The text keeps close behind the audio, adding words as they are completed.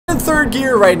third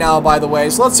gear right now, by the way,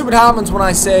 so let's see what happens when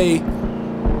I say,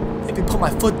 maybe put my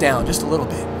foot down just a little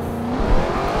bit.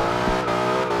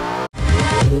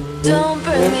 Don't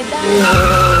bring me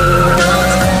down.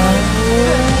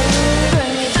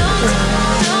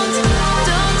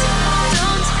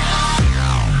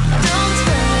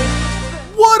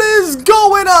 What is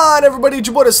going on, everybody? It's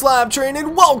your boy, TheSLAPTrain,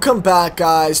 and welcome back,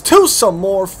 guys, to some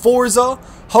more Forza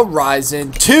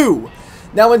Horizon 2.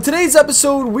 Now, in today's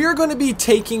episode, we're going to be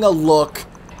taking a look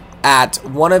at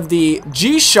one of the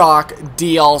G-Shock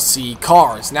DLC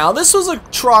cars. Now, this was a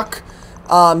truck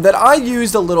that I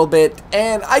used a little bit,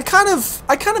 and I kind of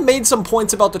made some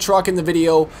points about the truck in the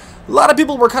video. A lot of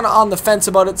people were kind of on the fence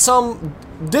about it. Some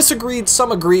disagreed,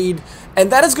 some agreed,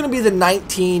 and that is going to be the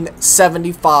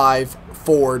 1975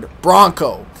 Ford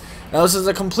Bronco. Now, this is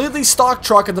a completely stock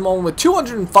truck at the moment with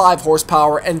 205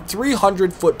 horsepower and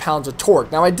 300 foot-pounds of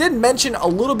torque. Now, I did mention a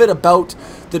little bit about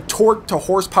the torque to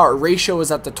horsepower ratio, is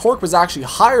that the torque was actually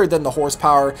higher than the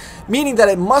horsepower, meaning that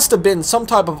it must have been some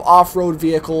type of off-road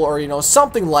vehicle or, you know,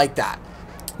 something like that.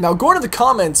 Now, going to the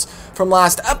comments from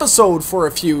last episode for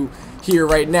a few here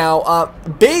right now,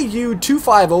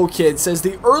 Bayu250 Kid says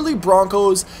the early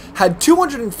Broncos had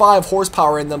 205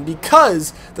 horsepower in them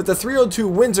because that the 302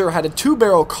 Windsor had a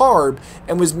 2-barrel carb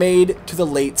and was made to the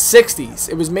late 60s.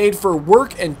 It was made for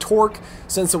work and torque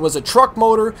since it was a truck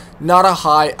motor, not a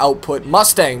high output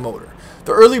Mustang motor.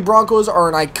 The early Broncos are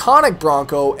an iconic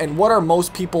Bronco, and what are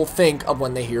most people think of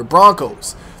when they hear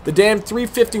Broncos? The damn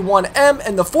 351M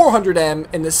and the 400M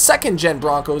in the second gen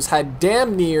Broncos had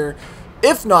damn near,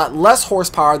 if not less,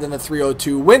 horsepower than the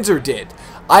 302 Windsor did.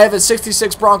 I have a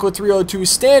 66 Bronco 302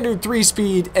 standard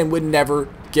 3-speed and would never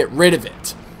get rid of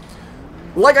it.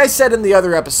 Like I said in the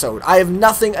other episode, I have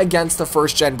nothing against the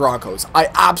first gen Broncos. I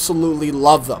absolutely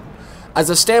love them.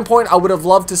 As a standpoint, I would have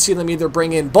loved to see them either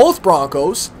bring in both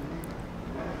Broncos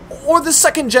or the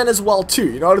second gen as well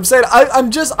too. You know what I'm saying? I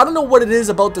don't know what it is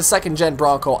about the second gen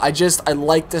Bronco. I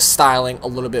like the styling a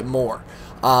little bit more.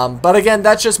 But again,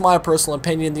 that's just my personal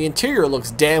opinion. The interior looks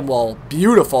damn well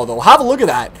beautiful, though. Have a look at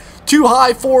that. 2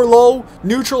 high, 4 low,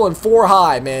 neutral, and 4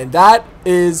 high, man. That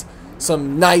is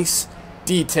some nice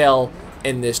detail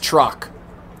in this truck.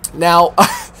 Now,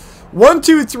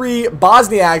 123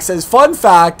 Bosniak says, fun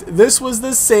fact, this was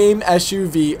the same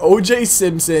SUV O.J.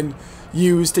 Simpson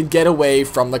used to get away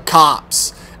from the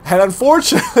cops. And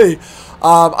unfortunately,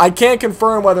 I can't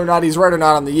confirm whether or not he's right or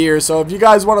not on the year, so if you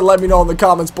guys want to let me know in the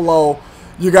comments below,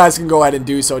 you guys can go ahead and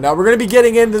do so. Now, we're going to be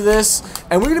getting into this,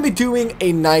 and we're going to be doing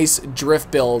a nice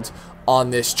drift build on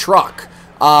this truck.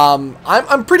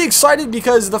 I'm pretty excited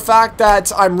because of the fact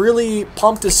that I'm really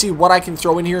pumped to see what I can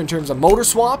throw in here in terms of motor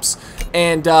swaps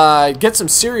and get some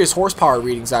serious horsepower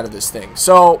readings out of this thing.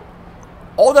 So,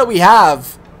 all that we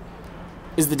have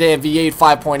is the damn V8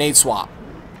 5.8 swap.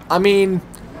 I mean,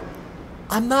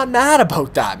 I'm not mad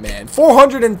about that, man.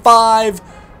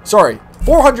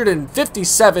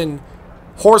 457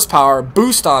 horsepower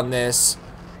boost on this,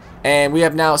 and we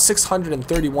have now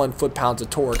 631 foot-pounds of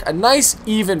torque. A nice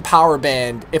even power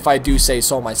band, if I do say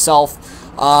so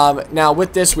myself. Now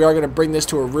with this, we are going to bring this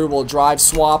to a rear-wheel drive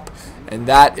swap, and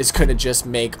that is going to just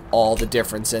make all the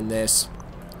difference in this.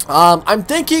 I'm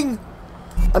thinking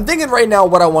right now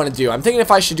what I want to do. I'm thinking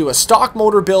if I should do a stock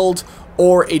motor build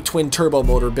or a twin turbo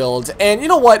motor build. And you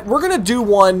know what? We're going to do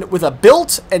one with a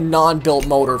built and non-built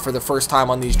motor for the first time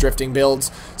on these drifting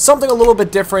builds. Something a little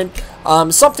bit different.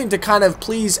 Something to kind of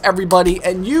please everybody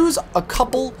and use a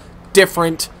couple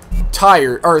different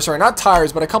not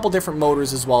tires, but a couple different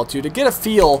motors as well too, to get a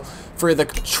feel for the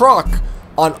truck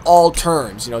on all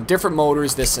terms. You know, different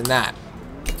motors, this and that.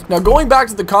 Now, going back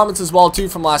to the comments as well too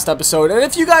from last episode, and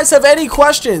if you guys have any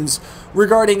questions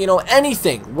regarding, you know,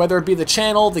 anything, whether it be the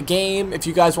channel, the game, if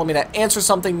you guys want me to answer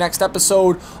something next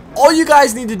episode, all you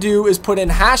guys need to do is put in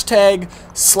hashtag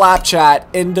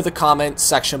SLAPchat into the comment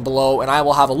section below, and I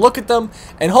will have a look at them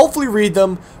and hopefully read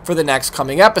them for the next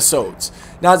coming episodes.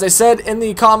 Now, as I said in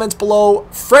the comments below,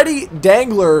 Freddie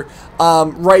Dangler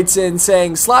writes in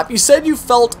saying, Slap, you said you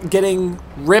felt getting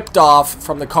ripped off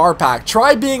from the car pack.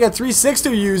 Try being a 360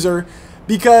 user,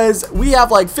 because we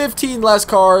have like 15 less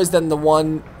cars than the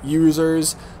one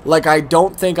users. Like, I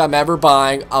don't think I'm ever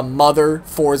buying a mother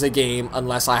Forza game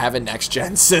unless I have a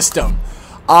next-gen system.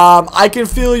 I can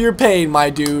feel your pain, my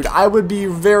dude. I would be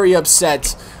very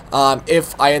upset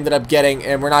if I ended up getting,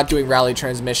 and we're not doing rally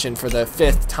transmission for the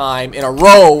 5th time in a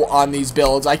row on these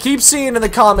builds. I keep seeing in the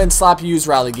comments, Slap, you use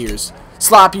rally gears.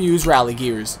 Slap, you use rally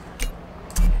gears.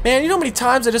 Man, you know how many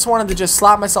times I just wanted to just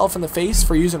slap myself in the face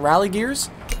for using rally gears?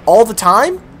 All the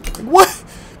time? What?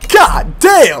 God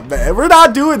damn, man. We're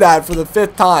not doing that for the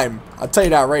 5th time. I'll tell you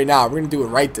that right now. We're going to do it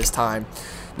right this time.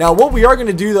 Now, what we are going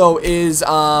to do, though, is,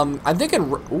 I'm thinking,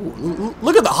 ooh,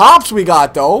 look at the hops we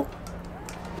got, though.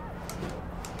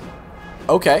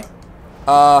 Okay.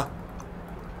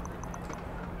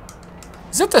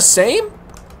 Is it the same?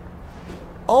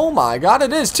 Oh my god,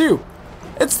 it is, too.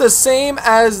 It's the same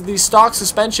as the stock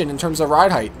suspension in terms of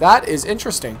ride height. That is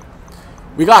interesting.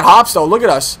 We got hops, though. Look at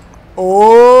us.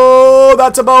 Oh,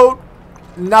 that's about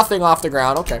nothing off the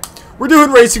ground. Okay. We're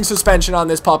doing racing suspension on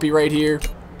this puppy right here.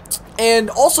 And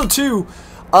also, too,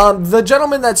 the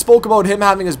gentleman that spoke about him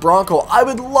having his Bronco, I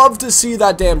would love to see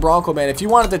that damn Bronco, man. If you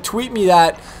wanted to tweet me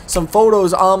some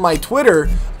photos on my Twitter,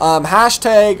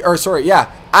 hashtag, or sorry,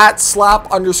 yeah, at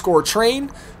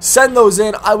 @SLAP_train, send those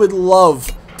in. I would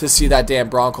love to see that damn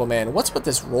Bronco, man. What's with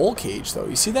this roll cage, though?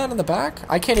 You see that in the back?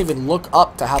 I can't even look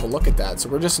up to have a look at that, so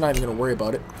we're just not even going to worry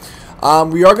about it.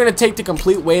 We are going to take the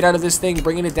complete weight out of this thing,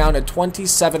 bringing it down to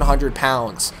 2,700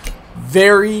 pounds.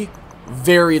 Very,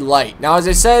 very light. Now, as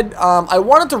I said, I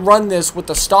wanted to run this with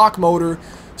the stock motor,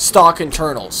 stock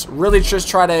internals. Really just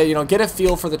try to, you know, get a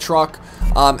feel for the truck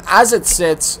as it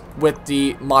sits with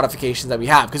the modifications that we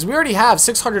have. Because we already have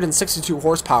 662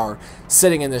 horsepower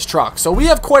sitting in this truck. So we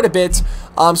have quite a bit.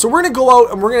 So we're going to go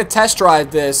out and we're going to test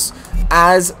drive this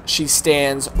as she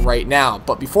stands right now.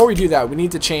 But before we do that, we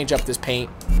need to change up this paint.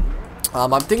 I'm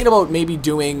thinking about maybe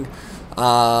doing,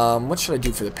 what should I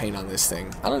do for the paint on this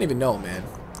thing? I don't even know, man.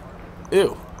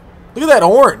 Ew. Look at that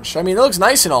orange. I mean, it looks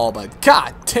nice and all, but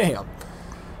god damn.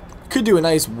 Could do a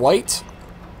nice white.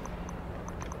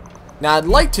 Now, I'd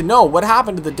like to know what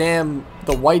happened to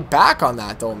the white back on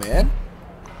that, though, man.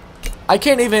 I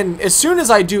can't even, as soon as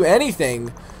I do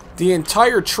anything, the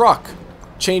entire truck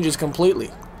changes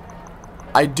completely.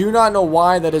 I do not know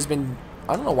why that has been,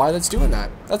 I don't know why that's doing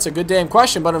that. That's a good damn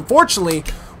question, but unfortunately,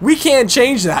 we can't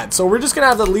change that. So we're just going to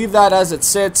have to leave that as it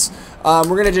sits. We're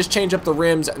going to just change up the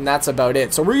rims, and that's about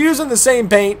it. So we're using the same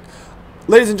paint.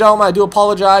 Ladies and gentlemen, I do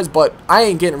apologize, but I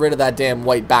ain't getting rid of that damn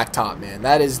white back top, man.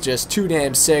 That is just too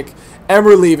damn sick, and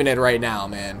we're leaving it right now,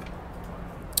 man.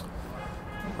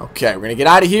 Okay, we're going to get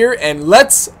out of here, and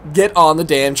let's get on the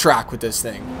damn track with this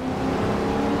thing.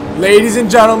 Ladies and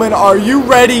gentlemen, are you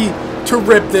ready to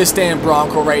rip this damn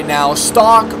Bronco right now?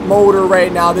 Stock motor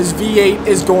right now. This V8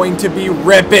 is going to be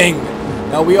ripping.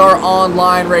 Now we are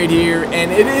online right here,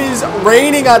 and it is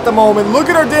raining at the moment. Look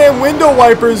at our damn window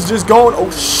wipers just going.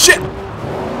 Oh shit!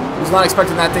 I was not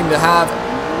expecting that thing to have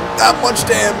that much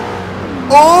damn.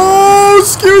 Oh,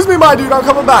 excuse me, my dude. I'm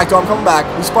coming back, though. I'm coming back.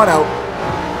 We spun out.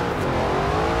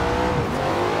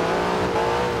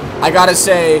 I gotta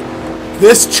say,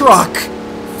 this truck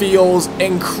feels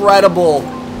incredible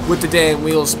with the damn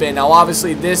wheel spin. Now,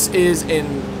 obviously, this is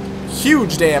in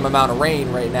huge damn amount of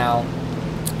rain right now.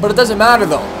 But it doesn't matter,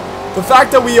 though. The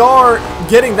fact that we are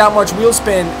getting that much wheel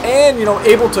spin and, you know,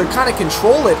 able to kind of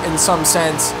control it in some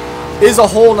sense is a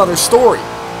whole nother story.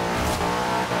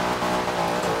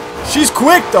 She's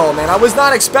quick, though, man. I was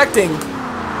not expecting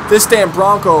this damn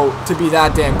Bronco to be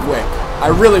that damn quick. I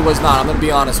really was not. I'm going to be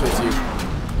honest with you.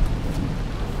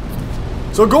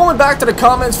 So going back to the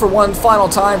comments for one final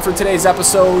time for today's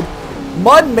episode,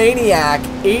 Mud Maniac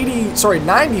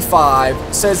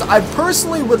 95 says, I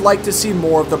personally would like to see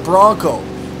more of the Bronco.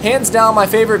 Hands down my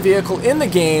favorite vehicle in the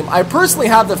game. I personally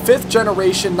have the 5th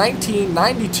generation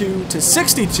 1992 to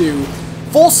 62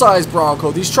 full-size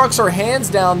Bronco. These trucks are hands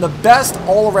down the best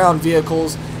all-around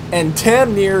vehicles and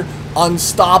damn near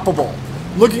unstoppable.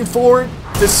 Looking forward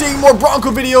to seeing more Bronco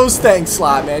videos. Thanks,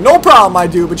 Slap, man. No problem, my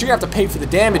dude, but you're gonna have to pay for the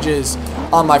damages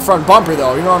on my front bumper,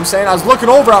 though. You know what I'm saying? I was looking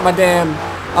over at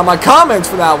my comments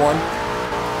for that one.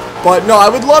 But no, I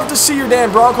would love to see your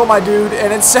damn Bronco, my dude,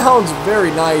 and it sounds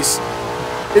very nice.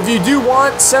 If you do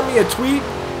want, send me a tweet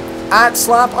at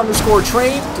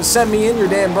 @SLAP_train to send me in your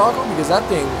damn Bronco, because that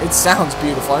thing, it sounds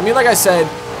beautiful. I mean, like I said,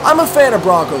 I'm a fan of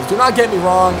Broncos. Do not get me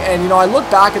wrong. And, you know, I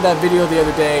looked back at that video the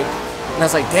other day, and I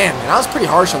was like, damn, man, I was pretty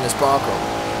harsh on this Bronco.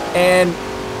 And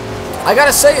I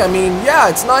gotta say, I mean, yeah,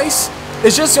 it's nice.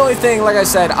 It's just the only thing, like I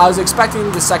said, I was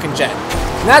expecting the 2nd gen.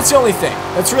 And that's the only thing.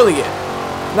 That's really it.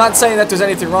 I'm not saying that there's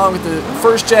anything wrong with the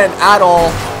 1st gen at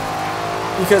all.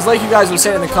 Because like you guys were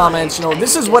saying in the comments, you know,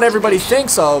 this is what everybody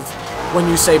thinks of when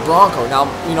you say Bronco. Now,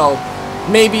 you know,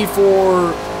 maybe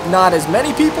for not as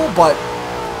many people, but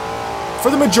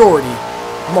for the majority,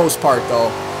 most part,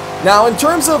 though. Now, in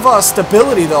terms of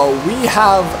stability, though, we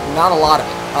have not a lot of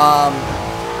it.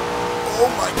 Oh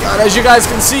my god, as you guys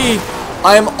can see,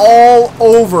 I am all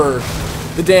over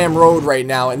the damn road right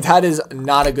now, and that is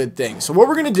not a good thing. So what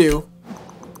we're going to do,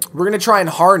 we're going to try and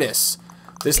harness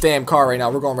this damn car right now.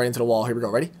 We're going right into the wall. Here we go.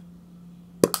 Ready?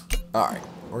 Alright.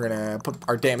 We're going to put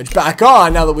our damage back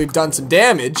on now that we've done some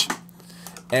damage.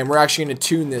 and we're actually going to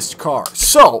tune this car.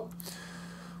 So,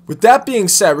 with that being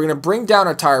said, we're going to bring down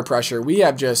our tire pressure. We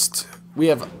have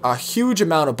a huge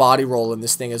amount of body roll in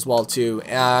this thing as well too.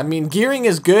 I mean, gearing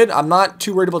is good. I'm not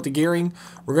too worried about the gearing.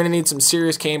 We're going to need some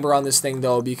serious camber on this thing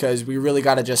though, because we really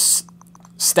got to just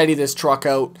steady this truck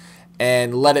out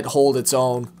and let it hold its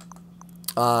own.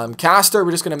 Caster,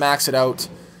 we're just going to max it out.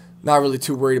 Not really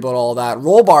too worried about all that.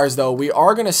 Roll bars though, we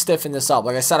are going to stiffen this up.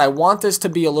 Like I said, I want this to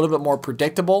be a little bit more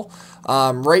predictable.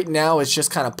 Right now it's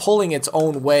just kind of pulling its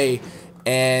own way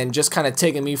and just kind of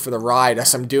taking me for the ride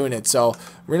as I'm doing it. So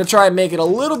we're going to try and make it a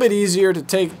little bit easier to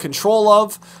take control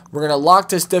of. We're going to lock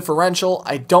this differential.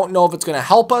 I don't know if it's going to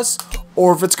help us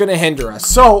or if it's going to hinder us.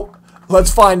 So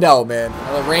let's find out, man.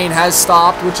 The rain has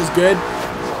stopped, which is good.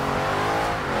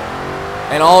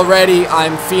 And already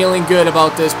I'm feeling good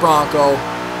about this Bronco.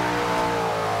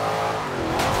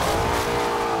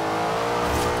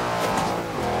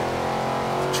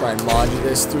 Try and mod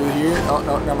this through here. Oh,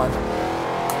 no, never mind.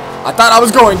 I thought I was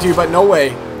going to, but no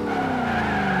way. I'm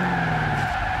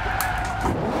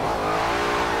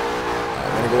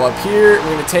going to go up here.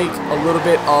 We're going to take a little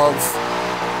bit of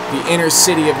the inner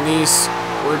city of Nice.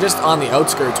 We're just on the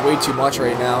outskirts way too much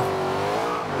right now.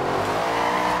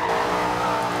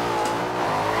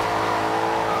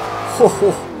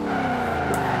 Oh.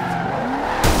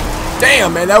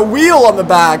 Damn, man, that wheel on the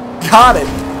back. Got it.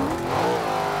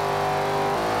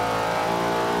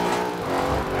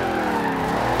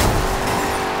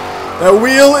 That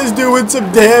wheel is doing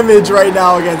some damage right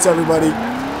now against everybody.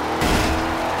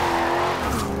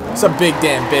 It's a big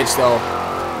damn bitch, though.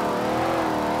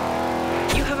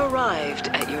 You have arrived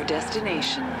at your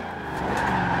destination.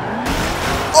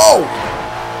 Oh!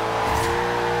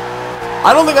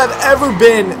 I don't think I've ever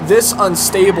been this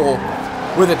unstable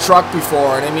with a truck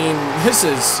before, and I mean, this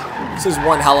is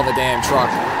one hell of a damn truck.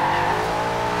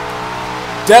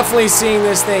 Definitely seeing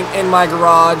this thing in my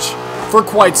garage for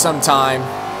quite some time.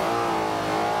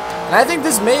 And I think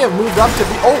this may have moved up to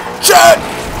be... Oh, shit!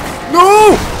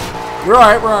 No! We're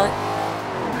alright, we're alright.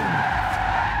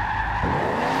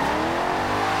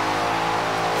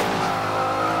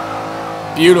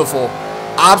 Beautiful.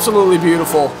 Absolutely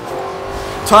beautiful.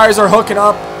 Tires are hooking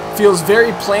up. Feels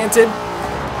very planted.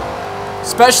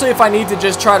 Especially if I need to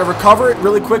just try to recover it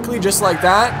really quickly, just like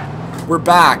that. We're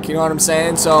back, you know what I'm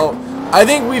saying? So, I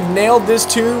think we've nailed this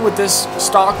tune with this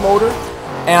stock motor.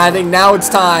 And I think now it's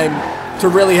time to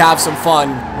really have some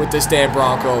fun with this damn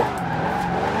Bronco.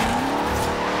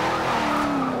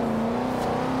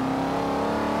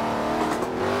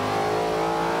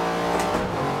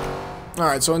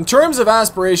 Alright, so in terms of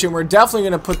aspiration, we're definitely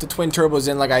going to put the twin turbos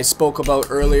in like I spoke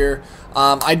about earlier.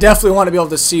 I definitely want to be able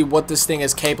to see what this thing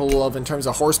is capable of in terms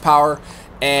of horsepower.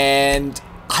 And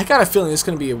I got a feeling this is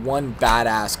going to be one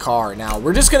badass car. Now,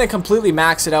 we're just going to completely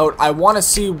max it out. I want to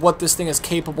see what this thing is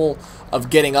capable of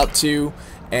getting up to.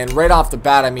 And right off the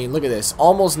bat, I mean, look at this.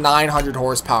 Almost 900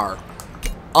 horsepower.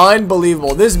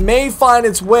 Unbelievable. This may find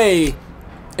its way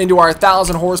into our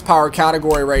 1,000 horsepower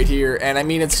category right here. And I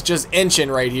mean, it's just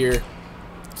inching right here.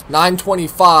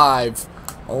 925.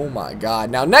 Oh my god.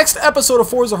 Now, next episode of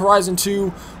Forza Horizon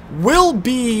 2 will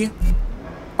be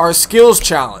our skills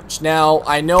challenge. Now,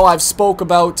 I know I've spoke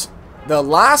about the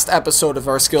last episode of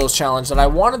our skills challenge that I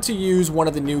wanted to use one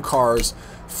of the new cars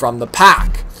from the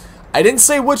pack. I didn't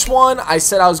say which one. I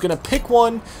said I was going to pick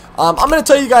one. I'm going to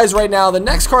tell you guys right now, the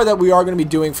next car that we are going to be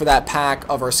doing for that pack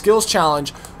of our skills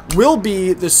challenge will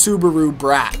be the Subaru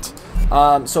Brat.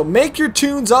 So make your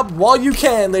tunes up while you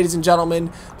can, ladies and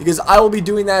gentlemen, because I will be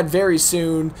doing that very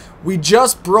soon. We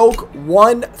just broke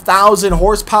 1,000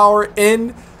 horsepower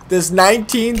in this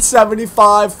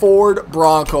 1975 Ford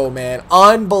Bronco, man.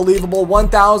 Unbelievable.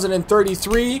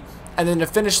 1,033. And then to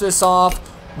finish this off,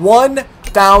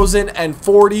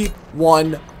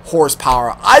 1,041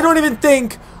 horsepower. I don't even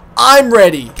think I'm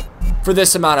ready for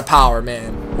this amount of power,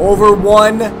 man. Over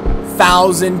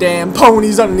 1,000 damn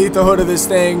ponies underneath the hood of this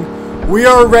thing. We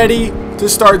are ready to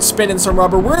start spinning some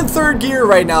rubber. We're in third gear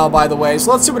right now, by the way.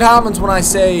 So let's see what happens when I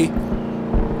say,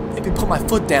 maybe put my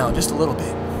foot down just a little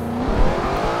bit.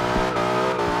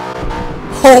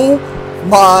 Oh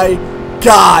my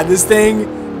god, this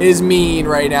thing is mean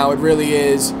right now. It really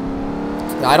is.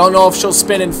 I don't know if she'll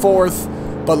spin in fourth,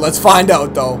 but let's find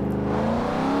out though.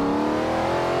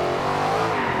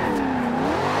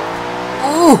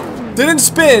 Ooh, didn't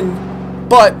spin,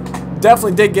 but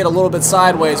definitely did get a little bit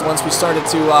sideways once we started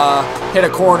to hit a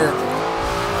corner.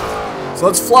 So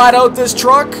let's flat out this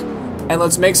truck and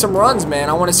let's make some runs, man.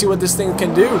 I want to see what this thing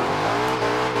can do.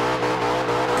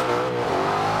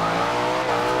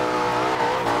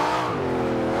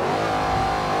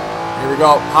 Here we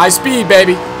go. High speed,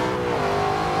 baby.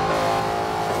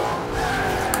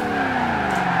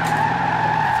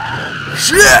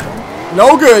 Shit!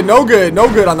 No good, no good,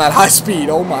 no good on that high speed.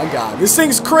 Oh my god. This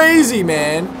thing's crazy,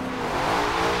 man.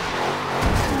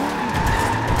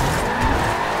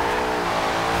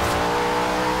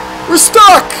 We're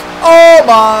stuck! Oh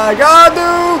my god,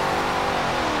 dude!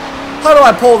 How do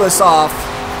I pull this off?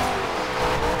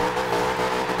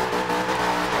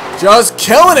 Just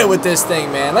killing it with this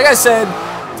thing, man. Like I said,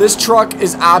 this truck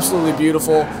is absolutely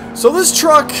beautiful. So this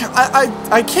truck,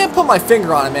 I can't put my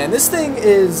finger on it, man. This thing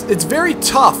it's very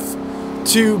tough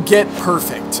to get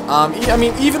perfect. I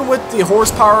mean, even with the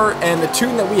horsepower and the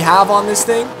tune that we have on this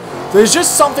thing, there's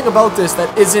just something about this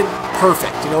that isn't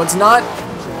perfect. You know, it's not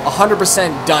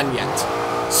 100% done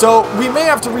yet. So we may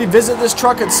have to revisit this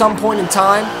truck at some point in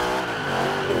time.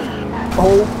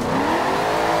 Oh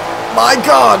my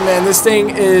god, man, this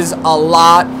thing is a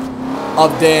lot of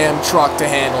damn truck to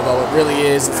handle, though. It really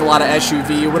is. It's a lot of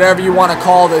SUV, whatever you want to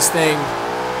call this thing.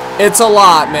 It's a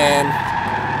lot, man.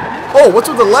 Oh, what's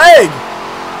with the leg?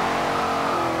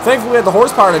 Thankfully we had the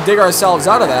horsepower to dig ourselves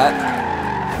out of that.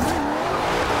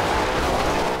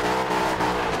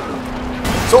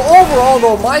 So overall,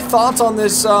 though, my thoughts on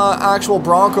this actual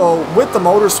Bronco with the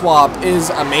motor swap is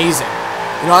amazing.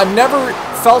 You know, I've never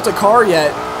felt a car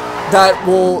yet that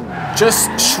will just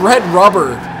shred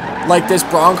rubber like this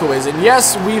Bronco is. And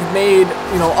yes, we've made,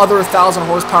 you know, other 1,000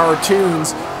 horsepower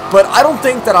tunes, but I don't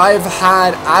think that I've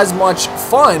had as much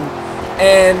fun.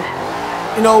 And,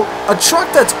 you know, a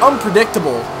truck that's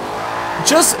unpredictable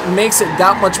just makes it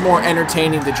that much more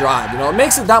entertaining to drive. You know, it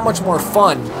makes it that much more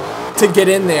fun to get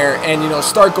in there and, you know,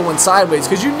 start going sideways,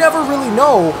 because you never really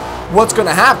know what's going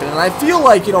to happen. And I feel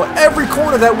like, you know, every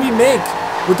corner that we make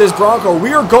with this Bronco,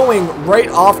 we are going right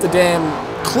off the damn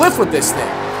cliff with this thing,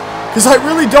 because I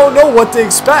really don't know what to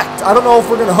expect. I don't know if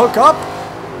we're going to hook up.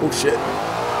 Oh shit,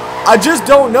 I just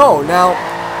don't know. Now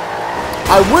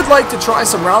I would like to try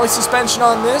some rally suspension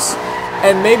on this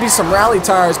and maybe some rally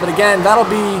tires, but again, that'll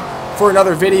be for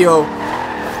another video.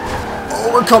 Oh,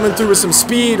 we're coming through with some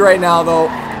speed right now, though.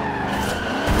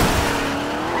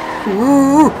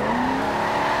 Ooh.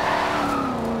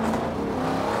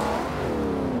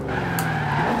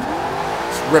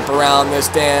 Let's rip around this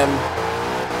damn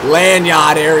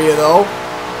lanyard area, though.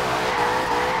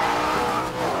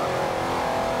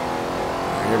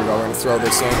 Right, here we go. We're gonna throw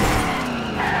this in.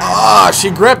 Ah,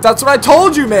 she gripped. That's what I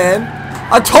told you, man.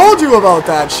 I told you about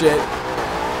that shit.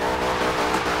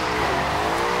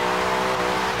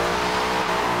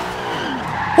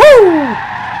 Woo!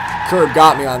 Curb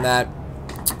got me on that.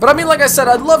 But I mean, like I said,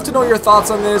 I'd love to know your thoughts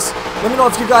on this. Let me know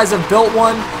if you guys have built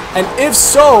one, and if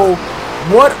so,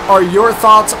 what are your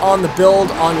thoughts on the build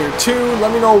on your tune?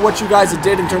 Let me know what you guys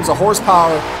did in terms of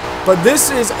horsepower. But this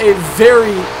is a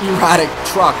very erratic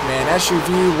truck, man.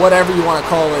 SUV, whatever you want to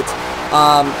call it.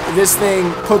 This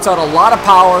thing puts out a lot of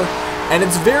power, and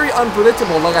it's very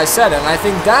unpredictable, like I said. And I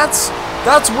think that's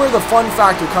where the fun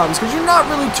factor comes, because you're not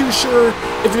really too sure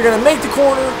if you're going to make the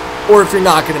corner or if you're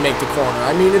not going to make the corner.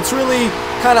 I mean, it's really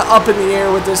kind of up in the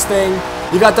air with this thing.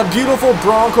 You got the beautiful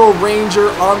Bronco Ranger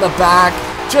on the back,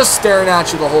 just staring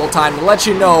at you the whole time to let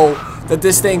you know that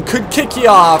this thing could kick you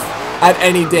off at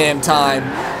any damn time.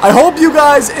 I hope you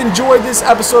guys enjoyed this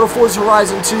episode of Forza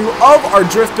Horizon 2 of our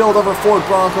drift build of our Ford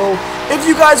Bronco. If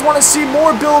you guys want to see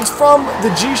more builds from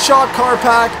the G-Shock car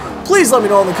pack, please let me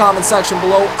know in the comment section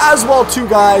below. As well too,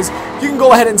 guys, you can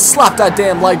go ahead and slap that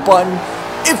damn like button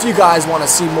if you guys want to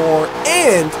see more.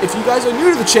 And if you guys are new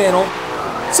to the channel,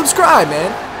 subscribe, man.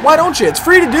 Why don't you? It's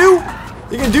free to do.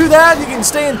 You can do that. You can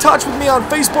stay in touch with me on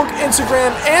Facebook,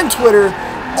 Instagram, and Twitter,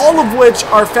 all of which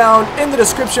are found in the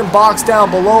description box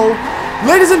down below.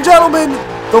 Ladies and gentlemen,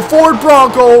 the Ford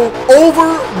Bronco,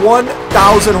 over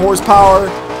 1,000 horsepower.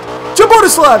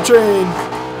 GeForce SLAPTrain.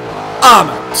 I'm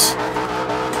out.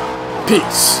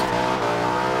 Peace.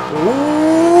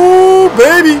 Ooh,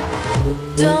 baby.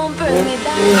 Don't bring me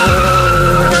down.